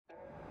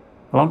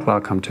Hello and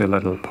welcome to a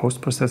little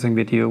post-processing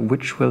video,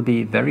 which will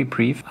be very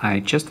brief.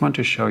 I just want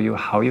to show you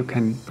how you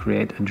can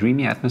create a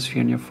dreamy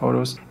atmosphere in your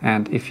photos.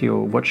 And if you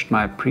watched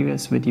my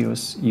previous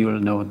videos, you'll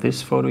know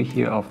this photo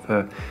here of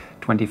the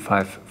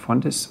 25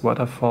 Fontis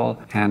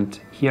waterfall. And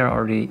here I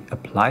already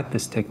applied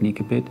this technique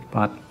a bit,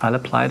 but I'll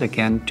apply it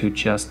again to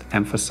just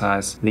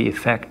emphasize the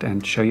effect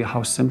and show you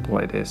how simple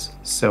it is.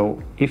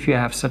 So if you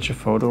have such a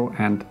photo,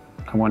 and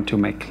I want to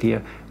make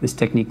clear, this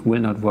technique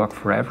will not work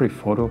for every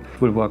photo.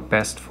 It will work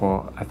best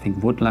for, I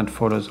think, woodland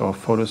photos or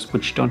photos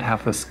which don't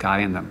have the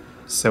sky in them.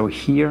 So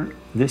here,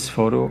 this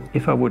photo,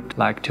 if I would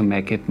like to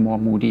make it more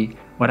moody,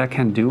 what I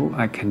can do,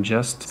 I can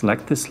just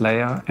select this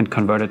layer and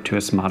convert it to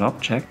a smart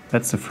object.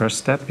 That's the first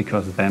step,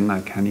 because then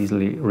I can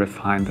easily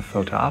refine the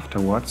photo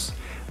afterwards.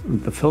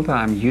 The filter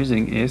I'm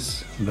using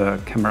is the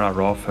camera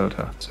raw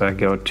filter. So I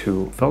go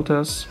to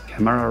filters,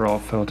 camera raw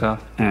filter,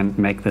 and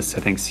make the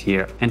settings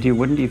here. And you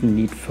wouldn't even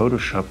need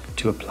Photoshop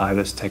to apply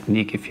this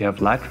technique. If you have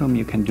Lightroom,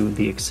 you can do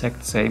the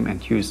exact same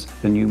and use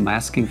the new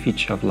masking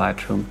feature of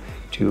Lightroom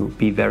to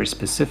be very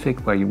specific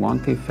where you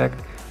want the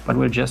effect. But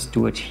we'll just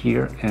do it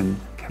here in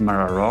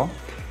camera raw.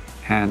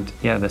 And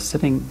yeah, the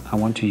setting I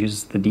want to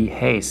use the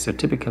dehaze. So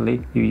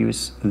typically you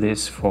use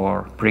this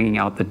for bringing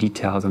out the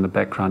details in the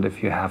background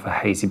if you have a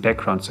hazy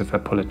background. So if I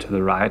pull it to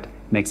the right, it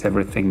makes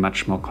everything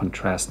much more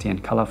contrasty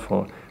and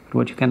colorful. But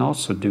what you can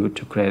also do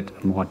to create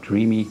a more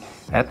dreamy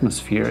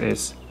atmosphere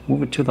is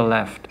move it to the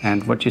left.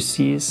 And what you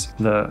see is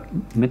the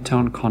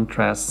mid-tone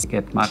contrasts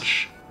get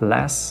much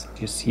less.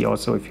 You see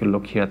also, if you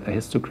look here at the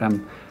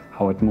histogram,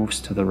 how it moves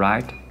to the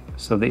right.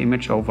 So the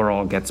image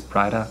overall gets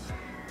brighter,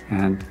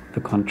 and the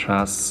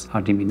contrasts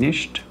are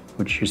diminished,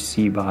 which you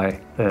see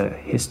by the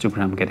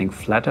histogram getting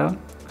flatter.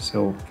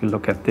 So if you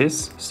look at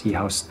this, see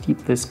how steep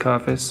this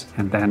curve is.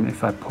 And then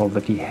if I pull the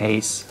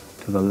dehaze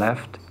to the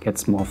left, it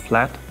gets more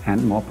flat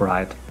and more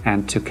bright.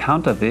 And to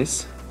counter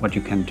this, what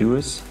you can do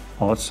is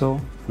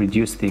also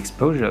reduce the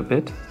exposure a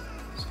bit.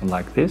 So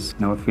like this.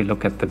 Now if we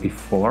look at the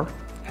before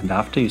and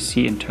after, you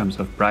see in terms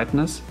of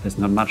brightness, there's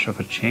not much of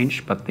a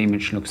change, but the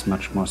image looks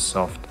much more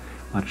soft,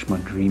 much more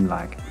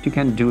dreamlike. What you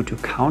can do to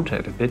counter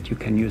it a bit, you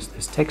can use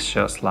this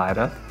texture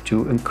slider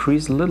to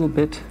increase a little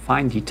bit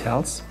fine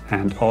details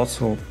and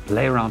also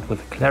play around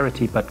with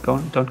clarity, but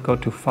don't go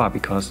too far,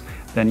 because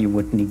then you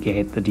would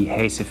negate the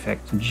dehaze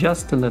effect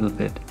just a little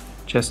bit,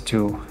 just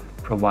to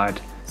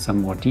provide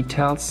some more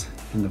details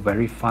in the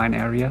very fine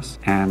areas.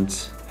 And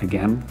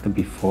again, the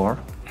before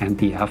and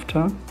the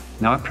after.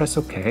 Now I press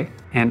OK.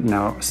 And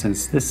now,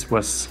 since this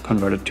was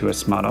converted to a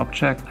smart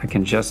object, I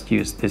can just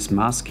use this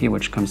mask key,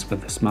 which comes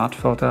with the smart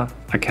filter.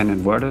 I can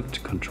invert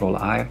it, Control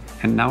I.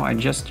 And now I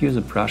just use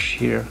a brush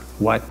here,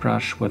 white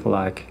brush with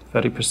like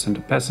 30%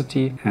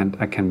 opacity. And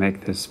I can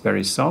make this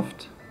very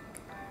soft.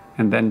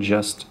 And then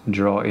just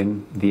draw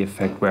in the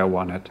effect where I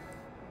want it.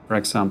 For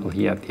example,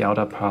 here at the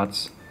outer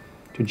parts,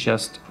 to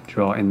just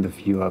draw in the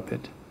view a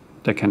bit.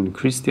 I can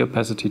increase the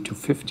opacity to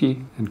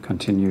 50 and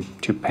continue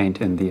to paint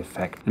in the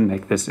effect and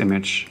make this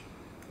image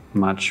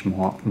much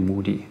more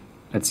moody.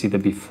 Let's see the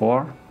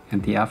before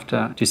and the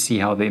after to see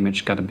how the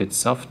image got a bit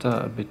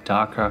softer, a bit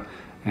darker.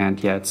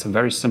 And yeah, it's a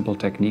very simple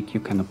technique you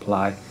can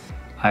apply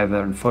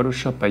either in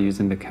Photoshop by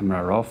using the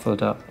camera raw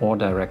filter or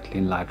directly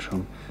in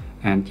Lightroom.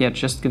 And yeah,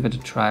 just give it a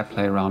try,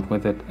 play around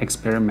with it,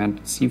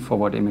 experiment, see for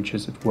what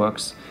images it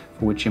works,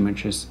 for which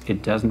images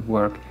it doesn't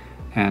work.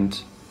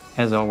 And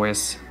as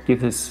always,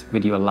 give this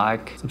video a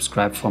like,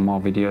 subscribe for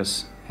more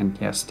videos, and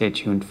yeah, stay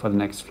tuned for the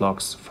next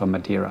vlogs from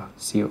Madeira.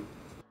 See you.